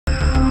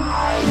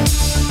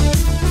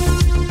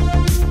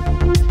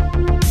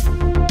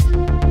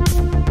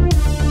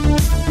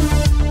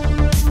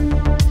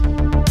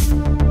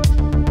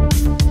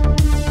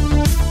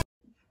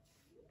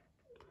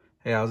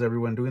Hey, how's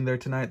everyone doing there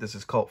tonight? This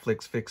is Cult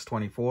Flicks Fix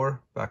 24,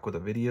 back with a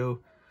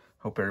video.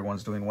 Hope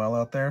everyone's doing well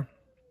out there.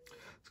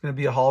 It's going to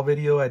be a haul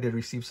video. I did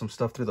receive some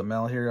stuff through the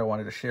mail here I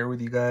wanted to share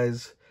with you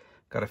guys.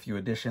 Got a few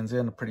additions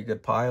in, a pretty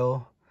good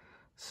pile.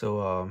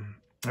 So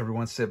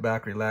everyone sit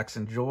back, relax,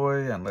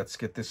 enjoy, and let's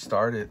get this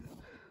started.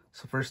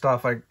 So first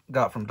off, I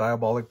got from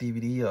Diabolic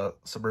DVD, a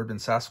Suburban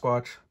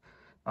Sasquatch.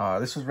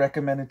 This was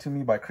recommended to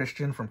me by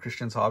Christian from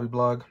Christian's Hobby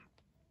Blog.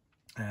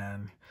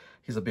 And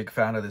he's a big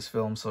fan of this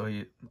film, so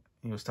he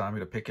was telling me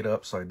to pick it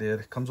up, so I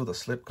did. It comes with a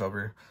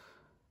slipcover.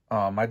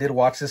 I did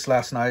watch this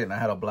last night, and I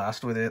had a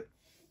blast with it.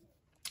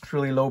 It's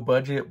really low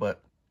budget,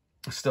 but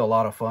it's still a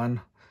lot of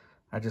fun.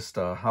 I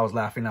was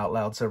laughing out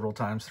loud several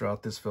times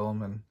throughout this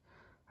film, and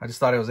I just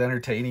thought it was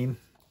entertaining.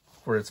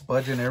 For its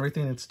budget and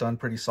everything, it's done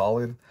pretty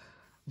solid.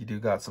 You do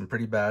got some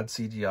pretty bad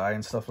CGI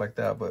and stuff like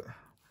that, but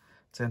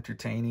it's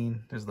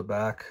entertaining. There's the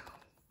back.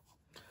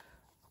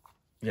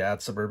 Yeah,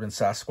 it's Suburban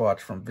Sasquatch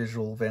from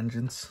Visual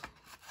Vengeance.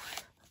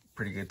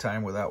 Pretty good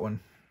time with that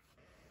one.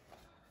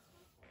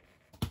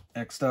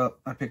 Next up,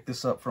 I picked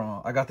this up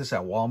from, I got this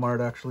at Walmart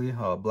actually,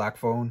 Black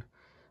Phone.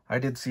 I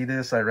did see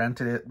this, I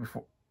rented it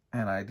before,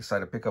 and I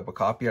decided to pick up a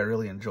copy. I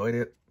really enjoyed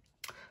it.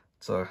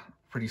 It's a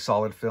pretty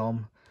solid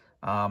film.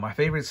 My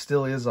favorite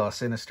still is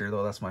Sinister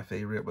though, that's my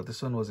favorite, but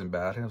this one wasn't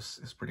bad.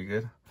 It's pretty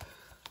good.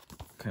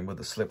 Came with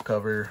a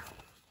slipcover.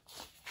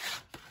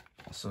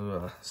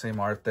 So same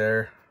art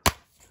there.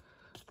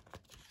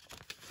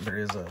 There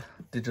is a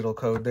digital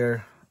code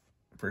there.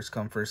 First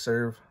come, first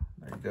serve.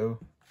 There you go.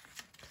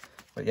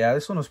 But yeah,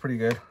 this one was pretty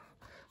good.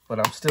 But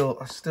I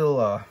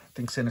still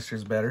think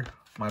Sinister's better, in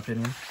my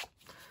opinion.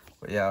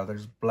 But yeah,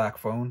 there's Black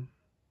Phone.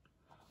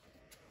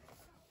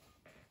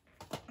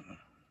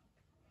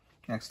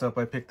 Next up,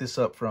 I picked this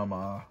up from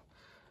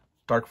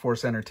Dark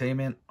Force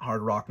Entertainment,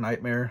 Hard Rock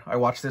Nightmare. I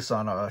watched this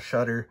on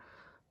Shudder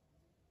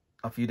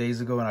a few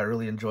days ago, and I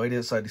really enjoyed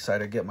it, so I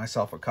decided to get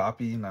myself a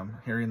copy. And I'm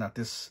hearing that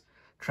this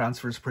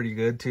transfer's pretty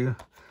good too.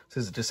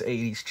 This is just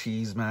 80s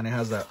cheese, man. It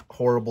has that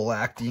horrible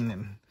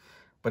acting,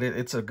 but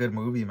it's a good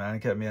movie, man.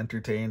 It kept me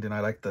entertained, and I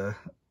like the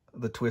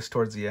twist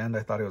towards the end. I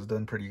thought it was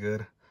done pretty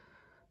good.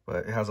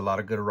 But it has a lot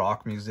of good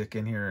rock music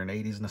in here and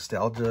 80s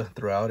nostalgia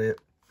throughout it.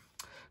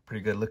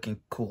 Pretty good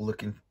looking, cool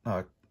looking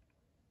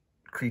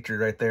creature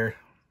right there.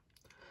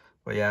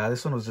 But yeah,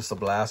 this one was just a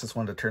blast. Just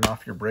wanted to turn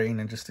off your brain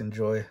and just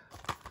enjoy.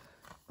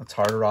 That's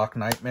Hard Rock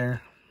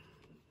Nightmare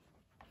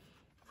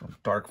from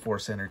Dark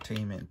Force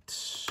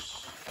Entertainment.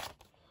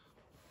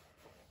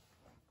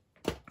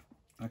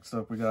 Next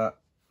up, we got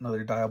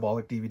another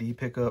Diabolic DVD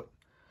pickup.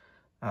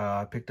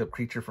 I picked up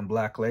Creature from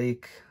Black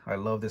Lake. I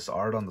love this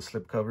art on the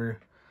slipcover.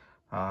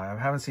 I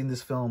haven't seen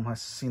this film. I've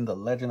seen The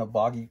Legend of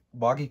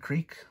Boggy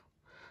Creek,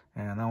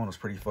 and that one was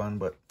pretty fun,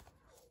 but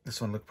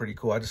this one looked pretty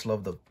cool. I just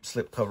love the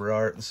slipcover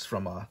art. This is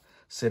from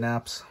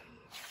Synapse.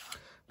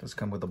 It does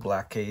come with a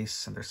black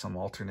case, and there's some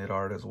alternate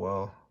art as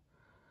well.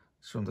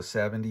 It's from the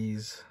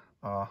 70s.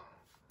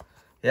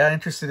 Yeah,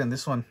 interested in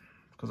this one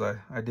because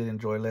I did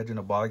enjoy Legend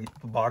of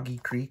Boggy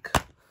Creek.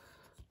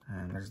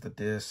 And there's the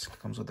disc.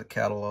 Comes with the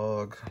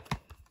catalog.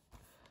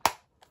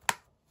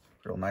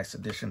 Real nice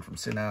edition from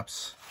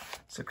Synapse.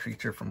 It's a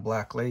Creature from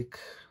Black Lake.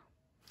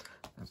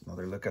 There's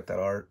another look at that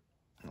art.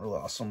 Real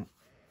awesome.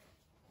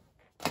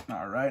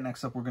 All right,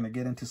 next up we're going to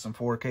get into some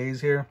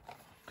 4Ks here.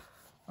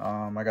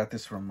 I got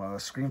this from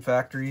Scream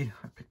Factory.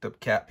 I picked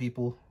up Cat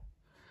People.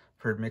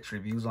 I've heard mixed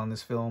reviews on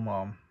this film.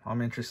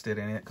 I'm interested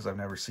in it because I've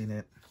never seen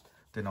it.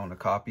 Didn't own a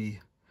copy.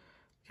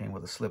 Came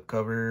with a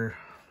slipcover,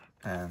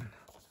 and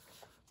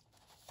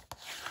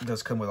it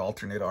does come with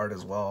alternate art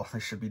as well. They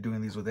should be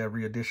doing these with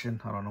every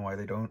edition. I don't know why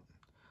they don't.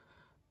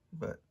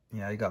 But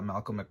yeah, you got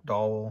Malcolm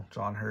McDowell,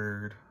 John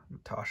Hurd,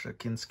 Natasha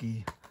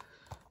Kinski.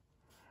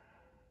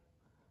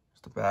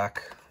 Just the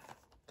back.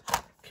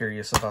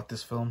 Curious about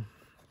this film.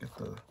 Get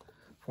the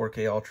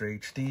 4K Ultra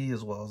HD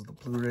as well as the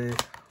Blu-ray.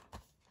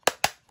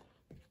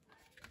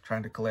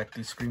 Trying to collect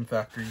these Scream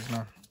Factories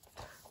now.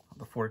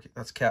 The 4K,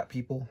 that's Cat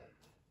People.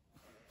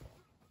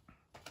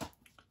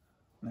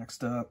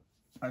 Next up,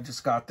 I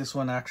just got this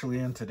one actually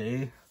in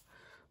today.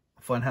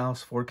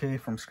 Funhouse 4K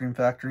from Scream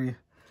Factory.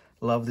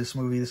 Love this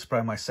movie. This is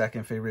probably my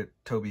second favorite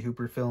Tobe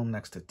Hooper film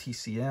next to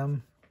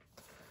TCM.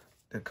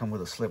 Did come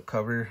with a slip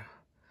cover.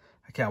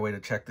 I can't wait to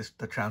check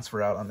the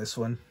transfer out on this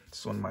one.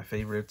 It's one of my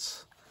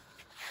favorites.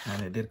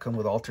 And it did come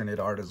with alternate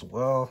art as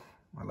well.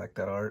 I like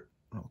that art.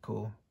 Real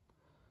cool.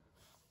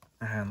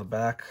 And the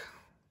back.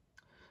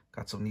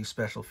 Got some new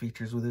special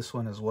features with this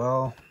one as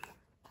well.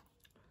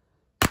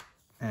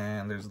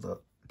 And there's the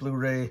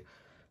Blu-ray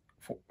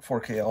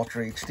 4K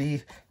Ultra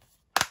HD.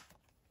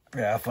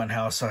 Yeah,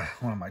 Funhouse,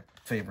 one of my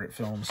favorite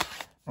films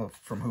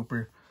from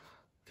Hooper.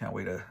 Can't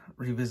wait to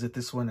revisit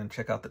this one and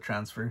check out the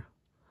transfer.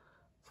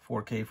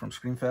 4K from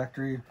Scream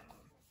Factory.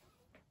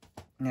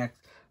 Next,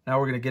 now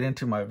we're going to get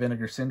into my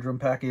Vinegar Syndrome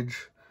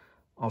package.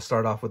 I'll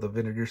start off with the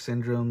Vinegar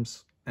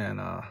Syndromes,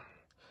 and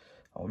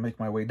I'll make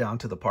my way down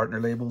to the partner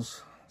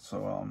labels.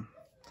 So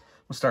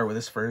we'll start with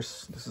this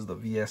first. This is the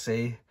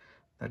VSA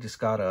that just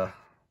got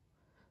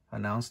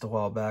announced a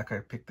while back. I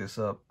picked this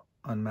up,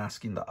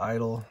 Unmasking the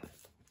Idol.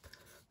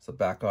 It's the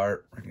back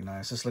art, pretty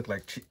nice. This looked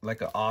like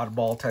an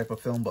oddball type of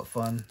film, but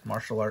fun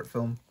martial art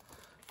film.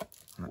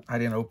 I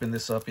didn't open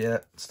this up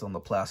yet. It's still in the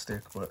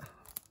plastic, but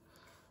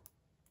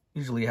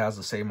usually has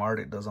the same art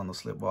it does on the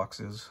slip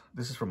boxes.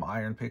 This is from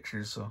Iron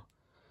Pictures, so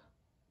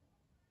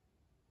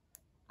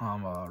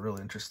I'm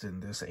really interested in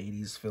this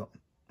 80s film,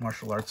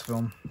 martial arts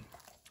film.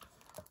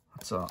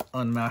 It's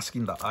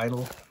Unmasking the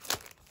Idol,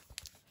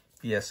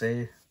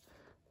 PSA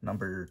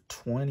number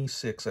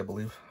 26, I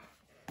believe.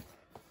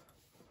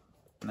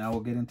 Now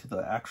we'll get into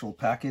the actual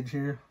package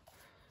here.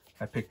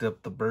 I picked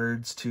up The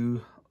Birds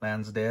 2,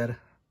 Land's Dead.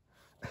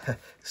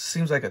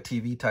 Seems like a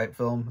TV type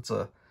film. It's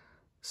a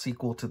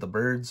sequel to The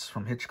Birds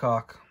from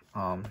Hitchcock.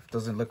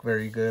 Doesn't look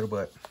very good,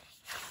 but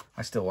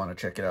I still want to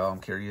check it out.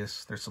 I'm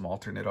curious. There's some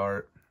alternate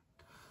art.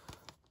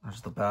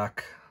 There's the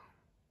back.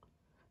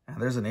 And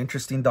there's an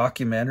interesting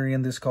documentary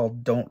in this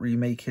called Don't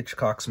Remake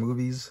Hitchcock's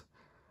Movies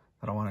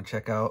that I want to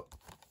check out.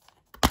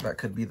 That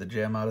could be the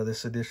gem out of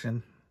this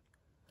edition.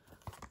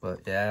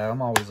 But yeah,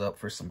 I'm always up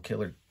for some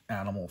killer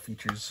animal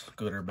features,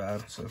 good or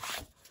bad. So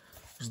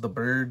there's The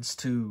Birds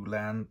 2,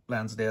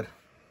 Land's Dead.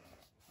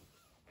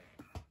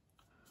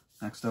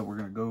 Next up, we're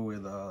going to go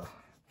with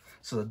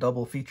so the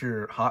double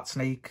feature Hot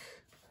Snake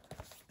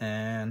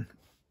and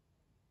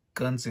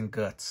Guns and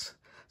Guts.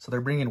 So they're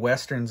bringing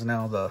Westerns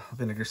now, the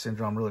Vinegar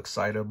Syndrome. I'm real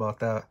excited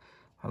about that.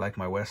 I like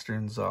my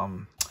Westerns.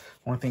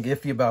 One thing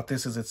iffy about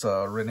this is it's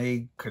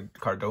Rene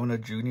Cardona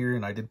Jr.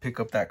 And I did pick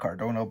up that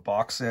Cardona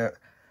box set,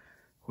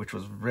 which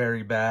was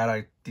very bad.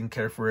 I didn't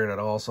care for it at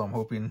all, so I'm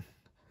hoping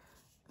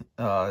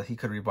he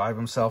could revive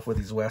himself with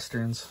these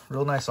Westerns.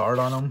 Real nice art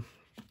on them.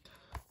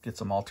 Get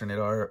some alternate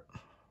art.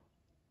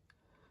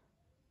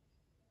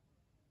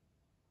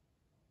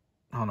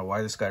 I don't know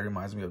why this guy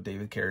reminds me of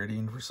David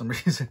Carradine for some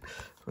reason,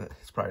 but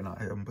it's probably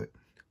not him. But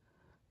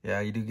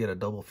yeah, you do get a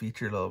double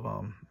feature of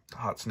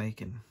Hot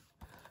Snake and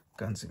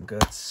Guns and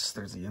Guts.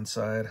 There's the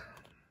inside.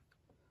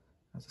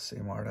 Has the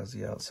same art as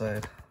the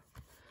outside.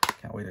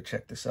 Can't wait to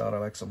check this out. I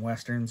like some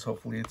Westerns.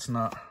 Hopefully it's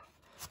not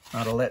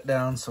a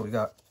letdown. So we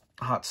got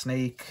Hot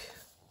Snake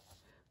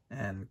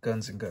and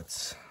Guns and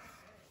Guts.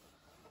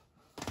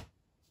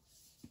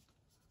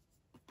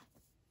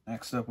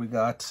 Next up, we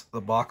got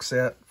the box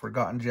set,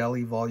 Forgotten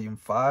Jelly Volume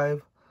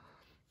 5.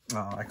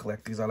 I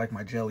collect these. I like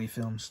my jelly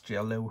films.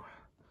 Jello.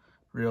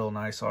 Real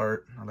nice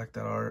art. I like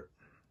that art.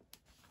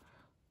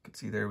 You can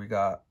see there we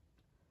got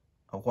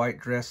A White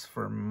Dress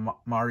for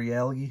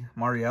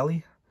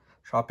Marielle.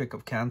 Tropic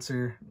of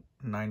Cancer.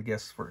 9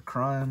 Guests for a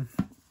Crime.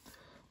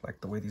 Like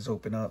the way these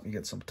open up. You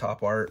get some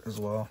top art as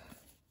well.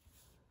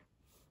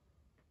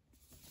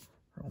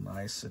 Real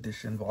nice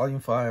edition.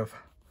 Volume 5.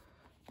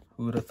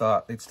 Who would have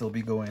thought they'd still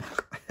be going?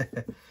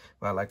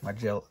 But I like my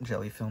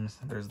jelly films.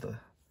 There's the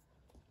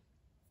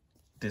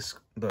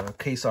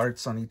case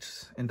arts on each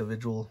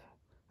individual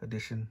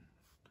edition.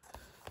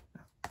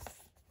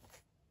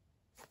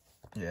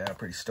 Yeah,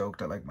 pretty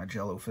stoked. I like my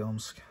Jello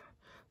films.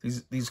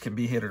 These can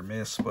be hit or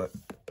miss, but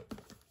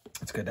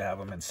it's good to have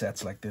them in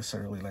sets like this. I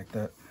really like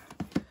that.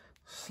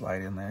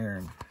 Slide in there,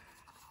 and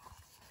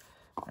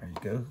there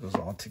you go. It goes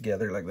all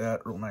together like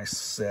that. Real nice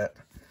set.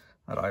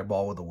 That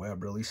eyeball with the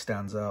web really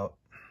stands out.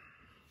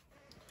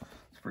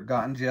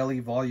 Forgotten Jelly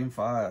Volume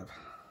 5.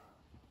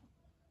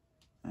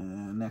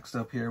 And next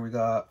up here we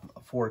got a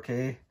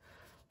 4K.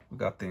 We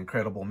got The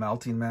Incredible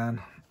Melting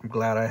Man. I'm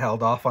glad I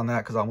held off on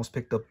that because I almost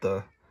picked up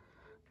the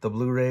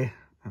Blu-ray.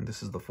 And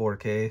this is the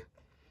 4K.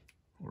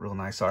 Real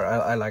nice art.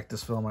 I like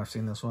this film. I've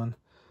seen this one.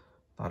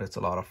 Thought it's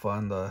a lot of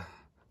fun. The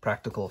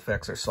practical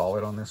effects are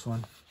solid on this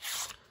one.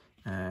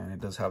 And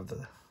it does have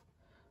the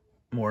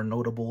more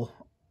notable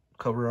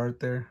cover art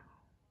there.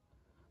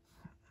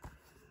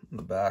 In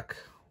the back.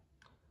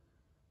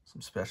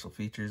 Some special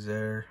features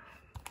there.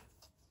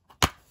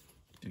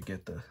 You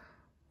get the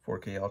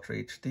 4K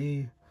Ultra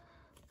HD, as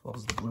well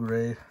as the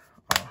Blu-ray.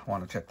 I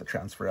want to check the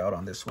transfer out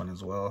on this one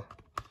as well.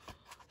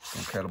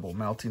 Incredible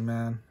Melting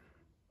Man.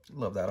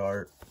 Love that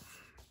art.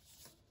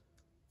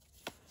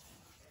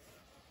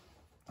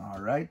 All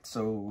right,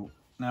 so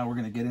now we're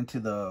going to get into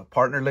the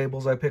partner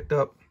labels I picked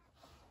up.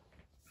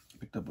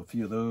 Picked up a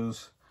few of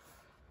those.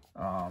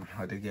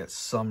 I did get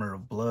Summer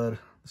of Blood.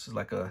 This is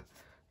like a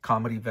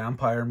comedy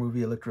vampire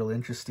movie. It looked real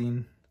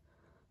interesting,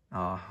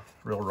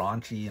 real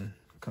raunchy and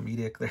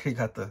comedic. There you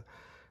got the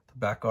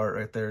back art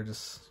right there,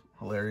 just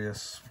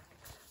hilarious.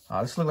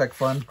 This looked like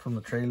fun from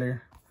the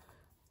trailer.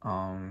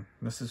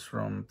 This is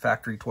from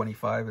Factory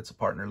 25. It's a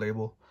partner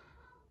label.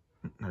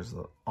 There's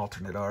the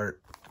alternate art.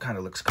 Kind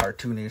of looks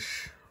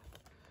cartoonish.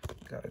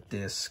 Got a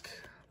disc,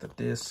 the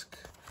disc,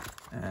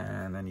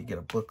 and then you get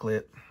a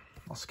booklet.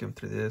 I'll skim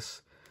through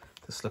this.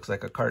 This looks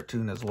like a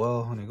cartoon as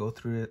well when you go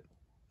through it.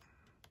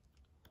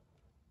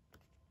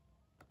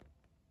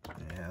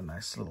 Yeah,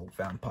 nice little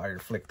vampire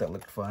flick that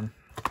looked fun.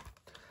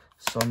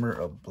 Summer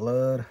of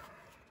Blood.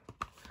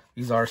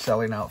 These are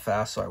selling out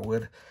fast, so I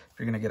would, if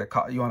you're gonna get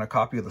you want a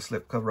copy of the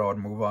slipcover, I would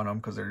move on them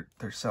because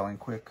they're selling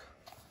quick.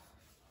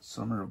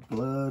 Summer of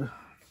Blood.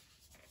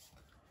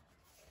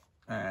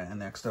 And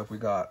next up we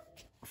got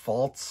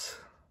Faults.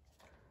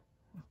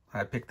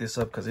 I picked this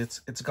up because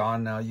it's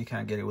gone now. You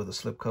can't get it with a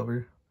slipcover.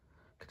 You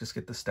could just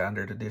get the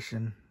standard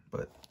edition.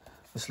 But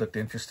this looked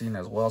interesting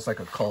as well. It's like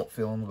a cult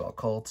film about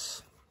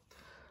cults.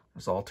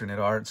 There's alternate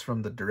arts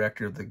from the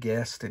director of The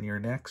Guest and You're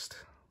Next.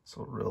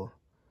 So real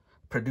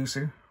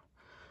producer.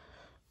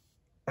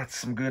 That's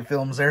some good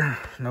films there.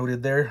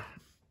 Noted there.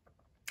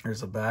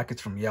 There's a back.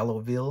 It's from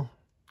Yellowville.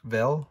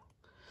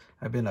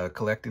 I've been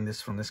collecting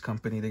this from this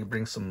company. They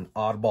bring some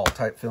oddball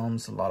type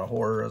films. A lot of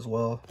horror as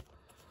well.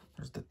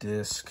 There's the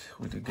disc.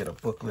 We did get a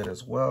booklet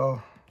as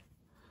well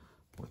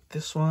with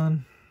this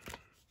one.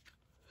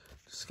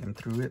 Skim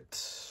through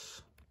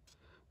it.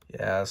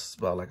 Yeah, it's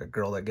about like a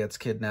girl that gets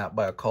kidnapped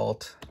by a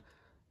cult,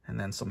 and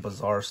then some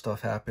bizarre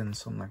stuff happens,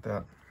 something like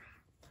that.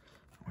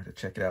 I wanted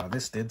to check it out.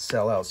 This did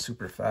sell out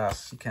super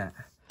fast. You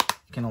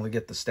can only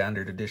get the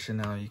standard edition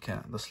now. You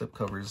can't. The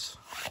slipcover's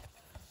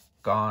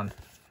gone.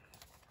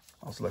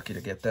 I was lucky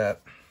to get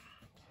that.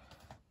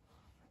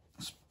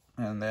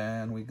 And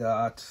then we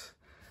got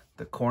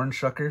The Corn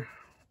Shucker.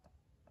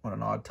 What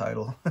an odd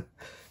title.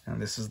 And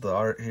this is the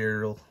art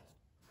here,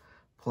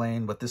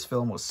 plain, but this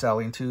film was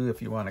selling too. If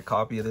you want a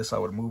copy of this, I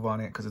would move on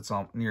it because it's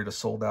on near to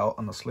sold out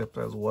on the slip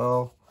as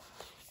well.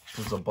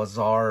 This is a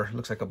bizarre,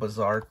 looks like a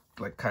bizarre,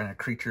 like kind of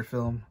creature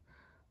film.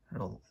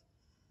 Real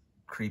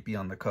creepy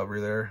on the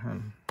cover there.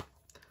 And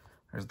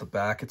there's the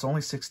back. It's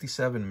only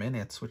 67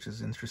 minutes, which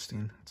is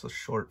interesting. It's a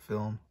short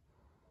film.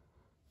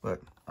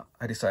 But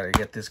I decided to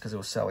get this because it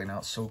was selling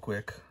out so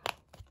quick.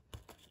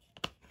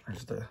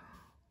 There's the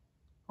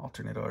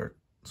alternate art.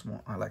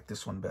 I like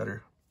this one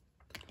better.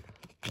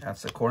 Yeah,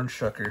 it's a Corn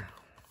Shucker.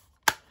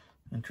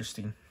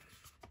 Interesting.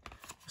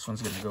 This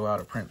one's gonna go out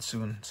of print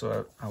soon,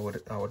 so I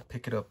would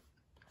pick it up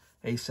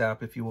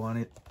ASAP if you want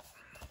it.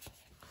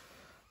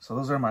 So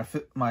those are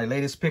my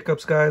latest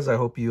pickups, guys. I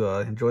hope you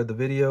enjoyed the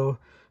video.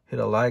 Hit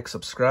a like,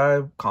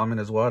 subscribe, comment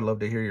as well. I'd love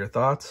to hear your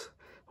thoughts.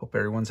 Hope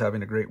everyone's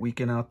having a great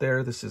weekend out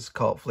there. This is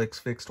Cult Flicks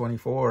Fix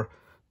 24,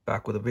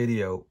 back with a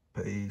video.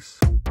 Peace.